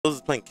I was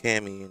playing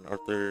Cammy and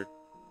Arthur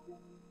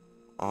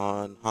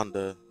on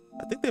Honda.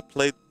 I think they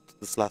played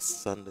this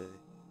last Sunday.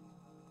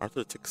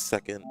 Arthur took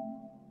second.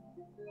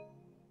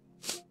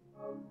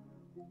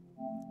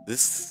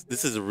 This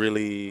is a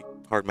really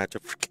hard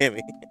matchup for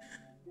Cammy.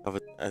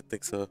 I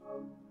think so.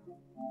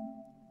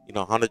 You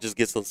know, Honda just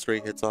gets those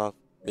straight hits off.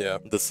 Yeah.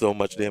 Does so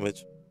much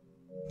damage.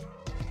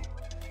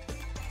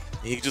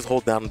 He can just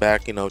hold down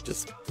back, you know,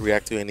 just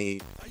react to any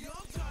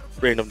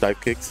random dive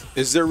kicks.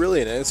 Is there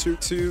really an answer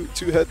to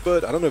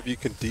headbutt? I don't know if you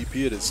can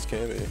DP it as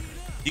Cammy.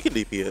 You can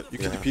DP it. You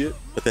can DP it?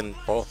 But then,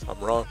 oh, I'm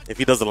wrong. If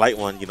he does a light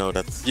one, you know,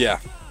 that's...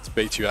 Yeah, it's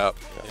bait you out.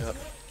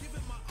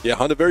 Yeah,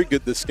 Honda very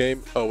good this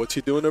game. Oh, what's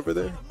he doing over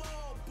there?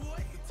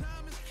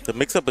 The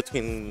mix-up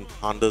between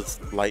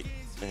Honda's light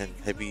and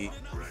heavy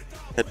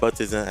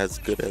headbutts isn't as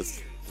good as,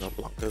 you know,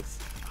 Blanca's.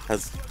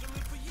 Has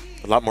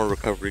a lot more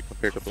recovery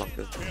compared to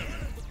Blanca.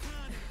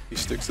 He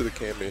sticks to the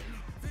Cammy.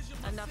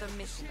 Another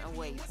mission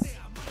awaits.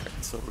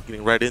 Right, so we're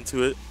getting right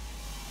into it.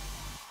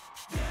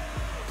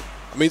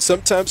 I mean,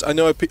 sometimes I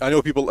know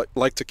people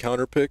like to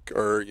counterpick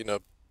or, you know,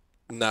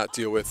 not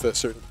deal with a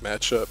certain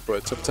matchup,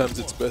 but sometimes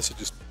it's best to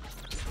just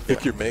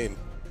pick your main.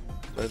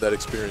 Learn that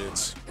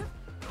experience.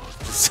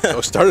 So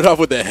started off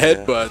with the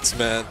headbutts,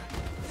 man.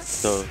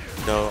 So,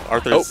 you know,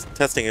 Arthur's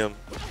testing him.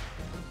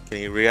 Can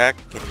he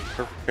react? Can he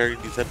perfect parry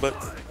these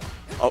headbutts?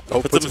 Oh,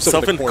 puts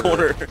himself in the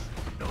corner.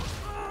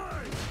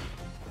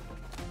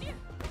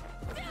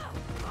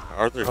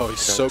 Arthur, oh, he's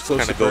so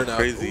close to go burnout.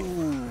 Crazy.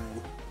 Ooh.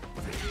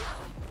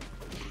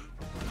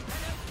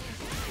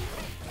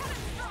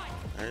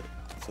 Alright,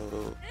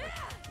 so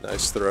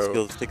nice throw.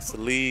 Skillz takes the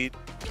lead.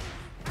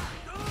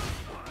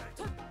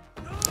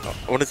 Oh,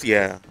 I want to see,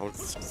 I want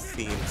to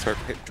see him start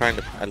trying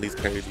to at least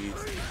parry these.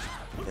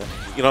 Yeah.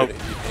 You know,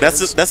 that's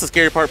the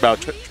scary part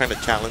about trying to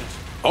challenge.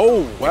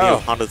 Oh wow! You know,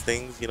 Honda's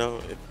things, you know,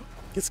 it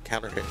gets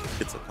counter hit,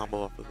 gets a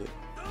combo off of it.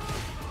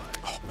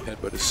 Oh,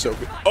 headbutt is so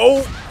good.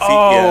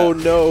 Oh,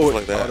 no!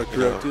 Like that,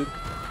 auto-corrected. You know.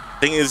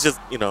 Thing is just,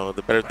 you know,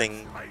 the better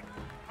thing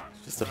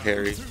is just a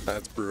parry.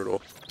 That's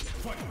brutal.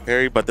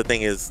 Parry, but the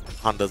thing is,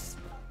 Honda's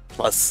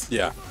plus.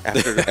 Yeah.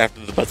 After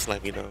the butt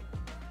slam, you know,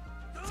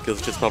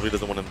 Skillz just probably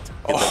doesn't want him to.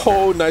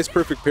 Oh, nice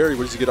perfect parry.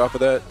 What does he get off of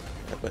that?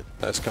 Yeah, but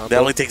nice combo. That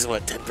only takes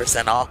what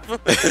 10% off.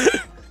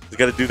 He's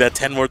got to do that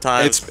 10 more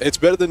times. It's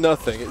better than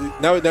nothing.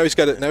 Now he's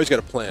got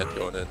a plan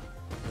going in.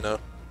 You know.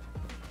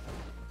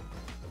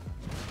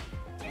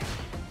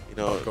 You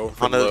know,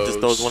 Honda just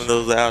throws one of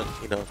those out.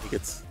 You know, he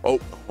gets a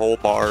whole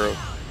bar of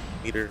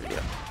meter.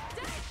 Yeah.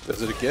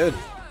 Does it again.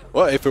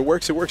 Well, if it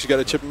works, it works. You got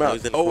to chip him out.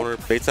 He's in the corner,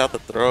 baits out the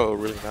throw.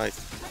 Really nice.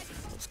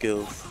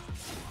 Skillz.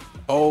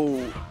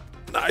 Oh,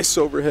 nice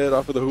overhead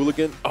off of the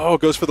hooligan. Oh,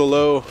 goes for the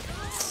low.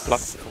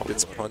 Blocks.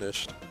 Gets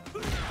punished.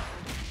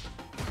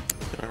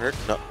 Gonna hurt?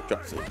 No,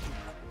 drops it.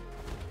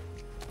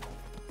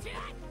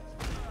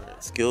 Right,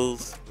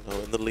 Skillz, you know,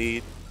 in the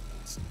lead.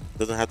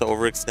 Doesn't have to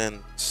overextend.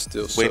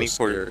 Still waiting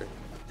so scary. for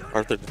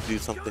Arthur to do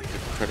something to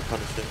try to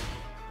punish him.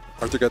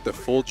 Arthur got the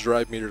full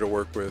drive meter to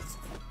work with.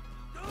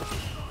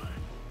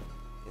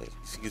 Yeah,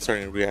 he's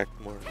starting to react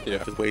more.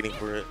 Yeah. Just waiting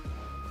for it.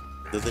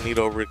 Doesn't need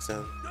to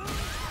overextend.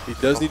 He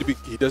does need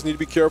to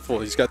be careful.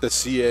 He's got the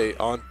CA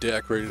on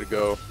deck, ready to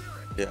go.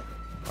 Yeah.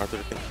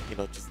 Arthur can, you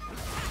know, just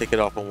take it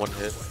off on one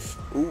hit.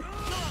 Ooh,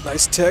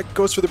 nice tech.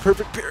 Goes for the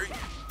perfect parry.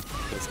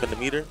 Spin the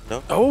meter?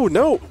 No. Oh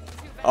no.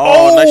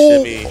 Oh, nice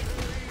shimmy.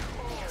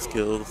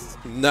 Skillz.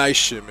 Nice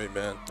shimmy,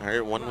 man. All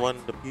right,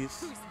 1-1 the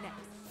piece.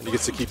 And he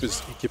gets to keep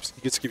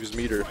his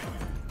meter.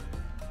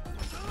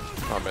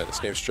 Oh man, this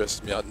game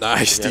stresses me out.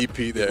 Nice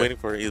DP there. He's waiting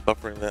for it. He's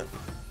buffering that.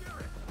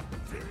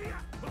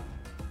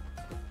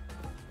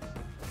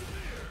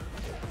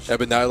 Yeah,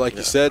 but now, like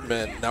you said,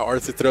 man, now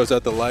Arthur throws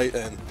out the light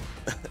and.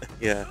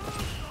 Yeah.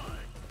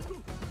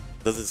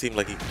 Doesn't seem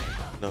like he's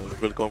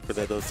really going for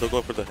that though. Still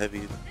going for the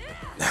heavies.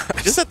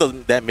 Just at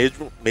that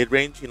mid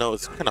range, you know,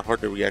 it's kind of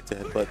hard to react to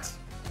headbutts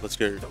unless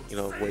you're, you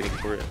know, waiting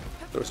for it.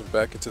 Throws him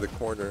back into the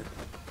corner.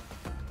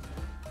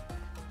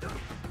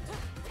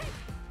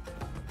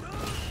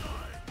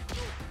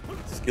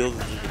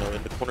 Skillz, you know,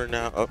 in the corner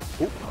now. Oh,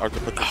 Arthur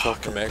puts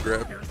himself. Command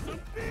grab.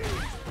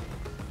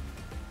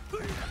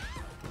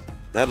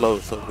 That low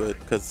is so good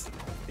because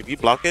if you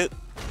block it,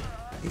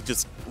 he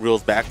just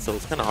reels back, so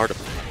it's kind of hard to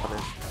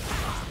punish.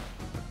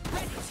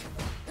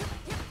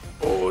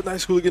 Oh,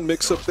 nice hooligan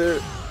mix up there.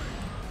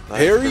 Nice,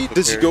 Harry,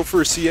 does he go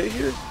for a CA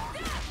here?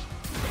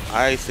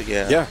 I say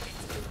yeah.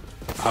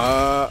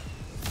 Yeah.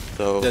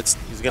 So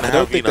he's gonna have. I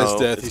don't think that's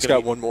death. He's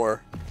got one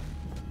more.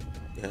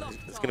 Yeah,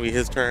 it's gonna be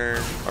his turn.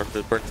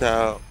 Arthur burnt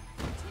out.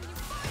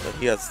 But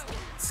he has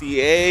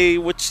CA,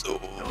 which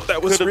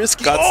that was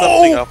risky. Got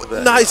something off of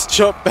that. Nice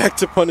jump back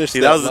to punish. See,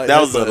 that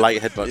was a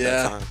light headbutt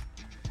that time.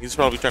 He's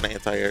probably trying to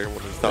anti-air when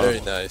he thought very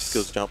nice.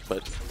 Skillz jump,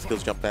 but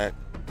Skillz jump back.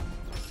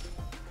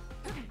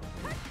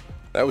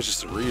 That was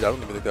just a read. I don't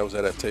even think that was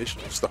adaptation.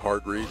 It's the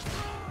hard read.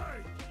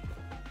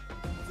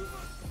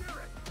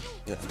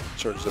 Yeah.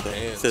 Charges of the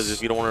hands. It says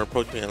if you don't want to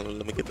approach me,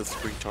 let me get this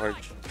free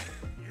charge.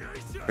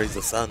 Praise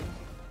the sun.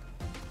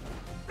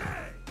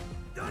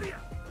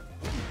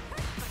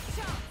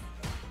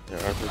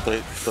 Yeah, Arthur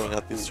throwing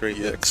out these straight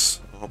hits.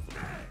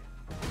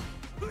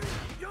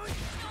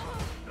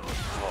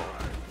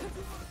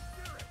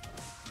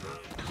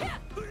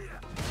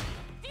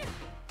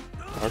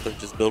 Arthur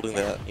just building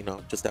that, you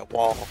know, just that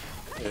wall.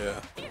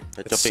 Yeah.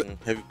 That jumping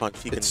heavy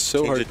punch, he can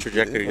so change the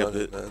trajectory of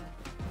it. Man.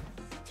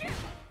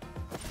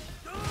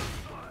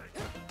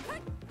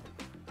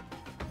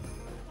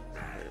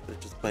 They're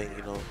just playing,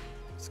 you know,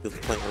 Skillz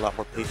playing a lot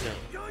more patient.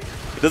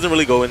 He doesn't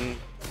really go in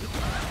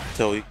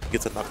until he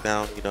gets a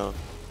knockdown, you know.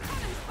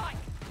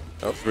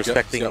 Oh,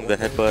 respecting the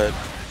headbutt,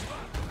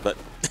 but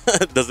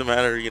it doesn't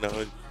matter, you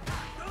know.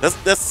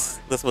 That's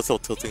what's so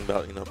tilting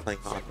about, you know, playing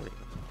Honda.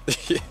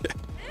 You know? Yeah.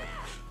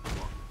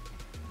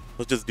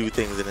 He'll just do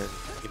things and then,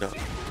 you know,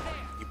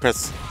 you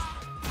press,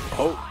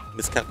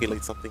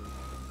 miscalculate something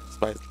just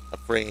by a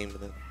frame and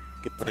then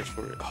get punished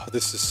for it. Oh,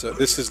 this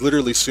is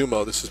literally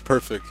sumo. This is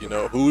perfect. You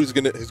know, who's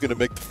gonna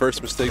make the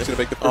first mistake? Who's gonna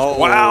make the first?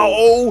 Wow!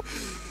 Oh!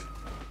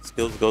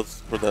 Skillz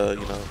goes for the,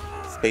 you know,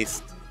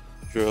 spaced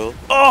drill.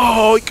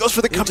 Oh, he goes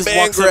for the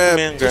command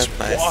grab. Just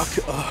nice.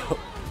 walk up.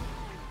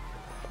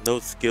 No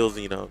skills,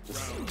 you know,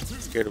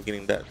 just scared of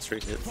getting that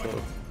straight hit.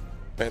 So,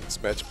 man, this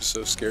matchup is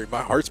so scary.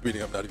 My heart's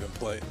beating. I'm not even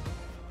playing.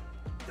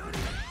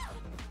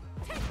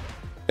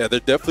 Yeah, they're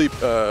definitely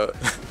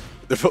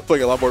they're both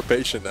playing a lot more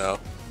patient now.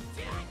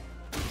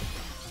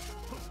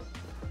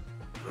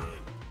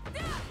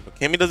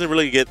 Cammy doesn't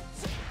really get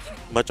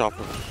much off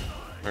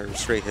of her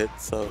straight hit,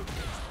 so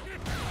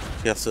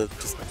she has to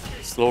just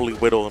slowly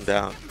whittle him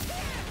down.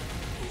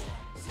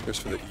 Here's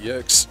for the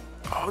EX.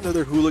 Oh,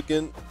 another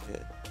hooligan.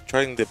 Yeah,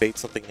 trying to bait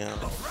something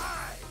out.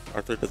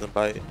 Arthur doesn't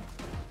bite.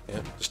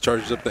 Yeah, just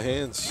charges up the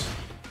hands.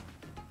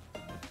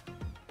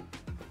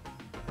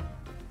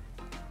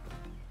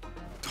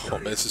 Oh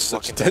man, this is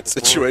such a tense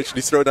situation.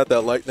 He's throwing out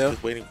that light now.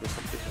 Just waiting for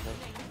something.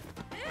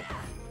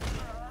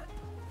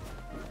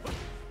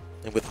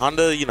 And with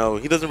Honda, you know,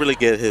 he doesn't really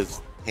get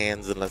his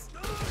hands unless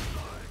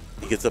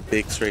he gets a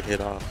big straight hit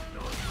off.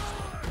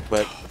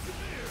 But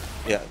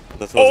yeah,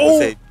 that's what I was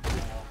gonna say.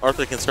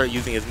 Arthur can start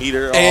using his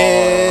meter.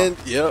 And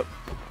yep,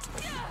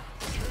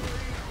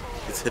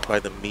 gets hit by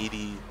the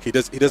meaty. He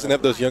doesn't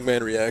have those young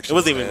man reactions. It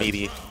wasn't even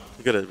meaty.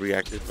 He could have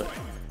reacted, but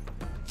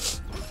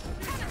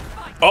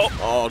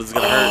this is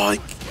gonna hurt.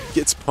 He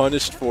gets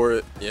punished for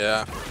it.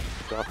 Yeah,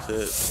 drops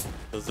it.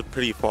 It was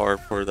pretty far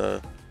for the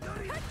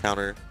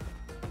counter.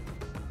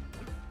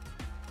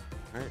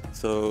 Alright,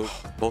 so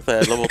both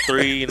at level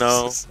 3, you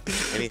know,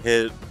 any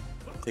hit,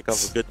 take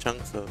off a good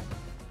chunk, so.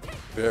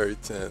 Very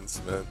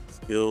tense, man.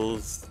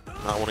 Skillz,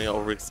 not wanting to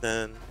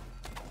overextend.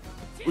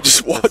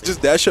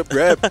 Just dash up,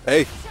 grab.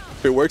 Hey,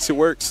 if it works, it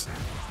works.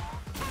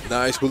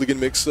 Nice hooligan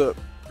mix up.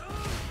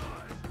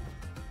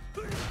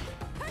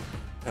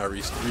 Now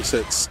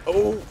resets.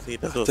 Oh, see,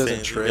 that's what I'm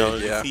saying. Trade, you know,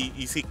 yeah.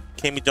 you see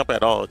Cammy jump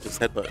at all,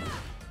 just headbutt.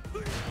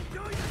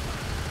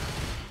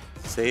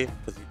 Save,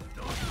 because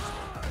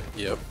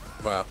Yep,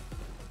 wow.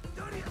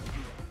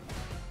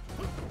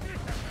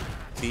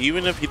 See,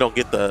 even if you don't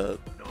get the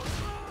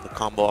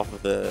combo off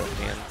of the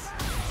hands,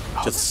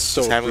 just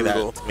having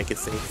that to make it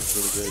safe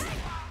is really good.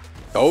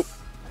 Oh,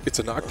 it's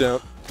a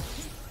knockdown.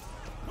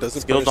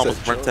 Doesn't Skillz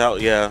almost burnt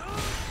out, yeah.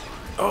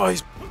 Oh,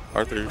 he's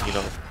Arthur, you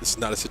know. This is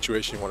not a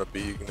situation you want to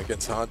be in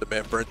against Honda,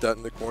 man. Burnt out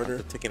in the corner.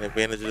 Taking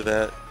advantage of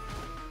that.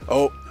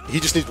 Oh, he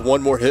just needs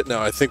one more hit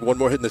now. I think one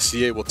more hit in the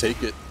CA will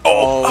take it.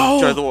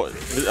 Try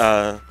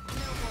the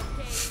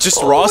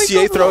just raw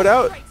CA, throw it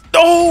out.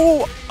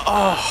 Oh,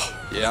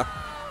 yeah.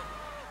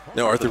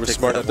 No, Arthur was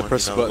smart enough to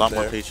press the button. A lot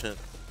more patient.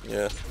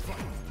 Yeah.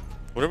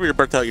 Whenever you're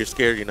burnt out, you're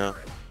scared, you know.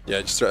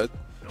 Yeah, just try. You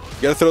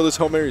gotta throw those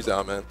Hail Marys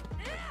out, man.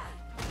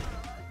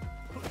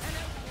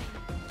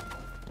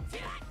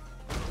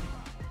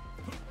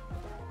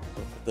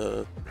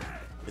 The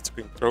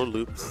hit-screen throw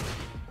loops.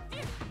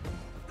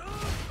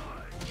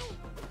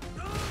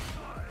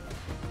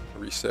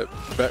 Reset.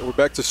 We're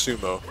back to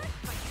sumo.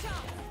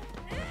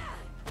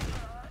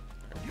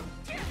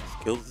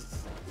 Skillz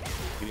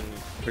getting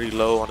pretty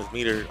low on his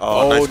meter.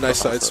 Oh, nice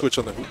side switch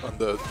on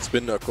the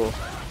spin knuckle.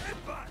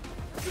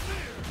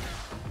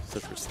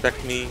 Says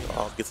respect me.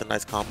 Oh, gets a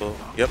nice combo.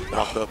 Yep,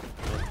 walk up.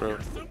 Throw.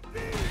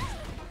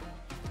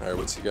 Alright,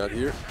 what's he got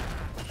here?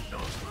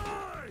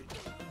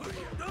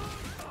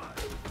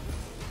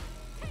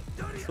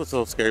 That's what's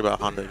so scary about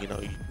Honda, you know.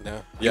 You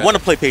Yeah. want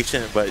to play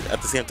patient, but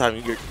at the same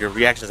time, your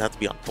reactions have to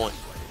be on point.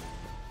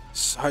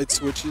 Side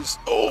switches.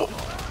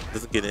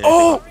 Doesn't get anything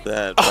off of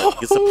that, but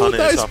gets a punish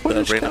nice off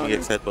punish the random counter.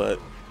 EX headbutt.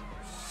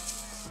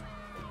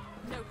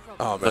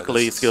 Oh, man,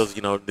 luckily, Skillz,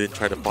 you know, didn't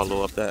try to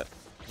follow up that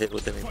hit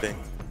with anything,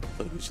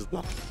 so he was just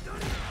blocking.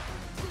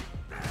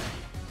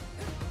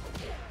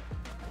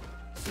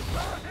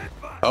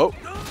 Oh.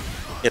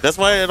 Yeah, that's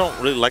why I don't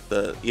really like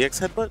the EX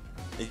headbutt.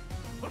 It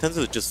tends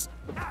to just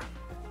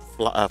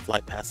fly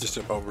past. Just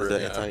over the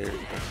it, yeah. entire.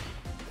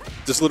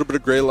 Just a little bit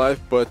of gray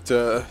life, but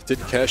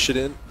didn't cash it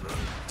in.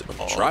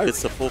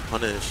 It's a full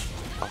punish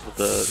off of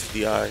the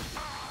DI.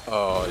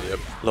 Oh, yep.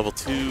 Level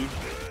 2.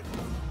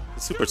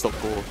 Super so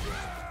cool.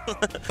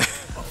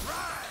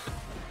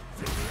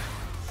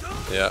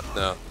 Yeah,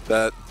 no.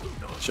 That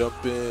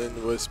jump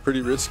in was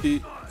pretty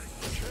risky.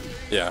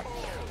 Yeah.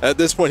 At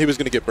this point, he was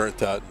going to get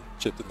burnt out and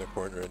chipped in the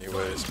corner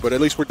anyways. But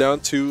at least we're down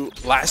to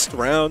last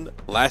round,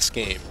 last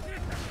game.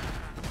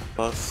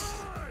 Bus.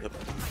 Yep.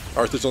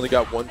 Arthur's only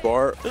got 1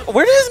 bar.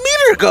 Where did his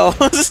meter go?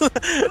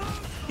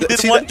 He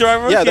did one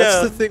driver. Yeah,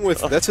 that's the thing with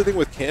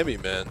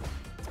Cammy, man.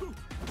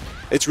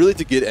 It's really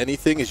to get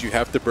anything is you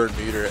have to burn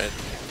meter, and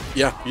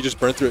yeah, you just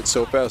burn through it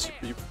so fast.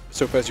 You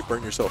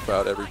burn yourself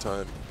out every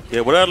time. Yeah,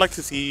 what I'd like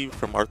to see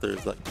from Arthur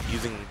is like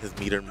using his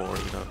meter more,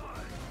 you know,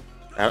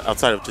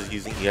 outside of just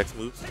using EX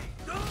moves.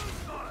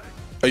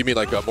 Oh, you mean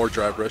like more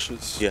drive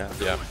rushes? Yeah.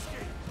 Yeah.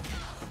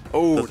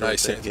 Oh, That's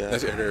nice, right there, yeah.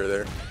 nice air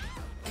there.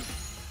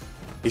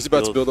 He's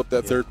about to build up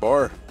that 3rd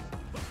bar.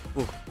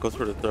 Ooh, goes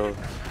for the throw.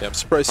 Yeah, I'm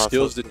surprised Cross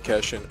Skillz up. didn't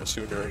cash in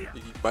sooner.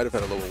 He might have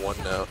had a level 1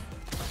 now.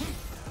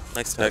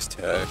 Nice Nice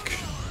tech. tech.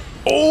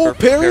 Oh,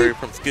 Perfect parry!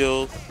 from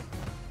Skillz.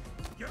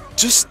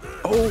 Just,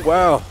 oh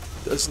wow.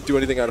 Doesn't do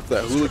anything out of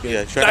that hooligan.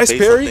 Yeah, trying nice to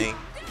bait parry. something.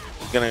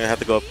 He's gonna have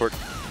to go up for it.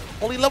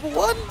 Only level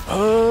 1? That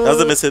That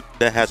was a miss hit.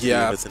 That had to be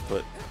yeah. a miss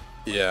input.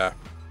 Yeah.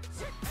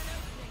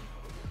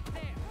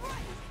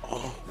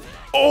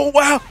 Oh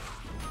wow.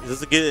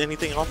 Does it get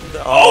anything off of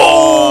that?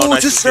 Oh,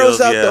 nice just Skillz,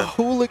 throws out yeah. the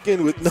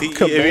hooligan with no See,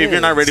 commands. if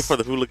you're not ready for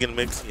the hooligan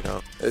mix, you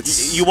know,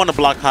 you want to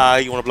block high,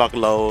 you want to block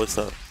low,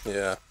 so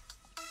Yeah.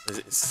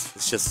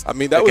 it's just I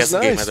mean, that a was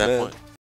guessing game nice, at that man. point.